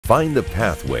Find the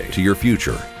pathway to your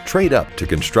future. Trade up to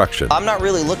construction. I'm not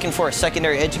really looking for a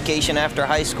secondary education after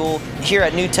high school. Here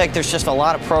at New Tech, there's just a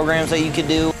lot of programs that you could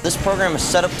do. This program is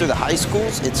set up through the high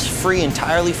schools. It's free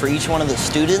entirely for each one of the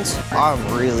students. I'm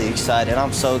really excited.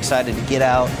 I'm so excited to get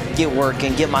out, get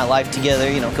working, get my life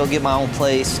together, go get my own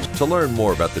place. To learn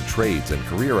more about the trades and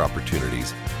career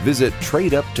opportunities, visit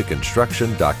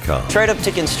tradeuptoconstruction.com. Trade Up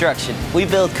to Construction. We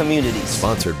build communities.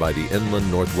 Sponsored by the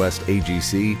Inland Northwest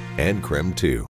AGC and CREM 2.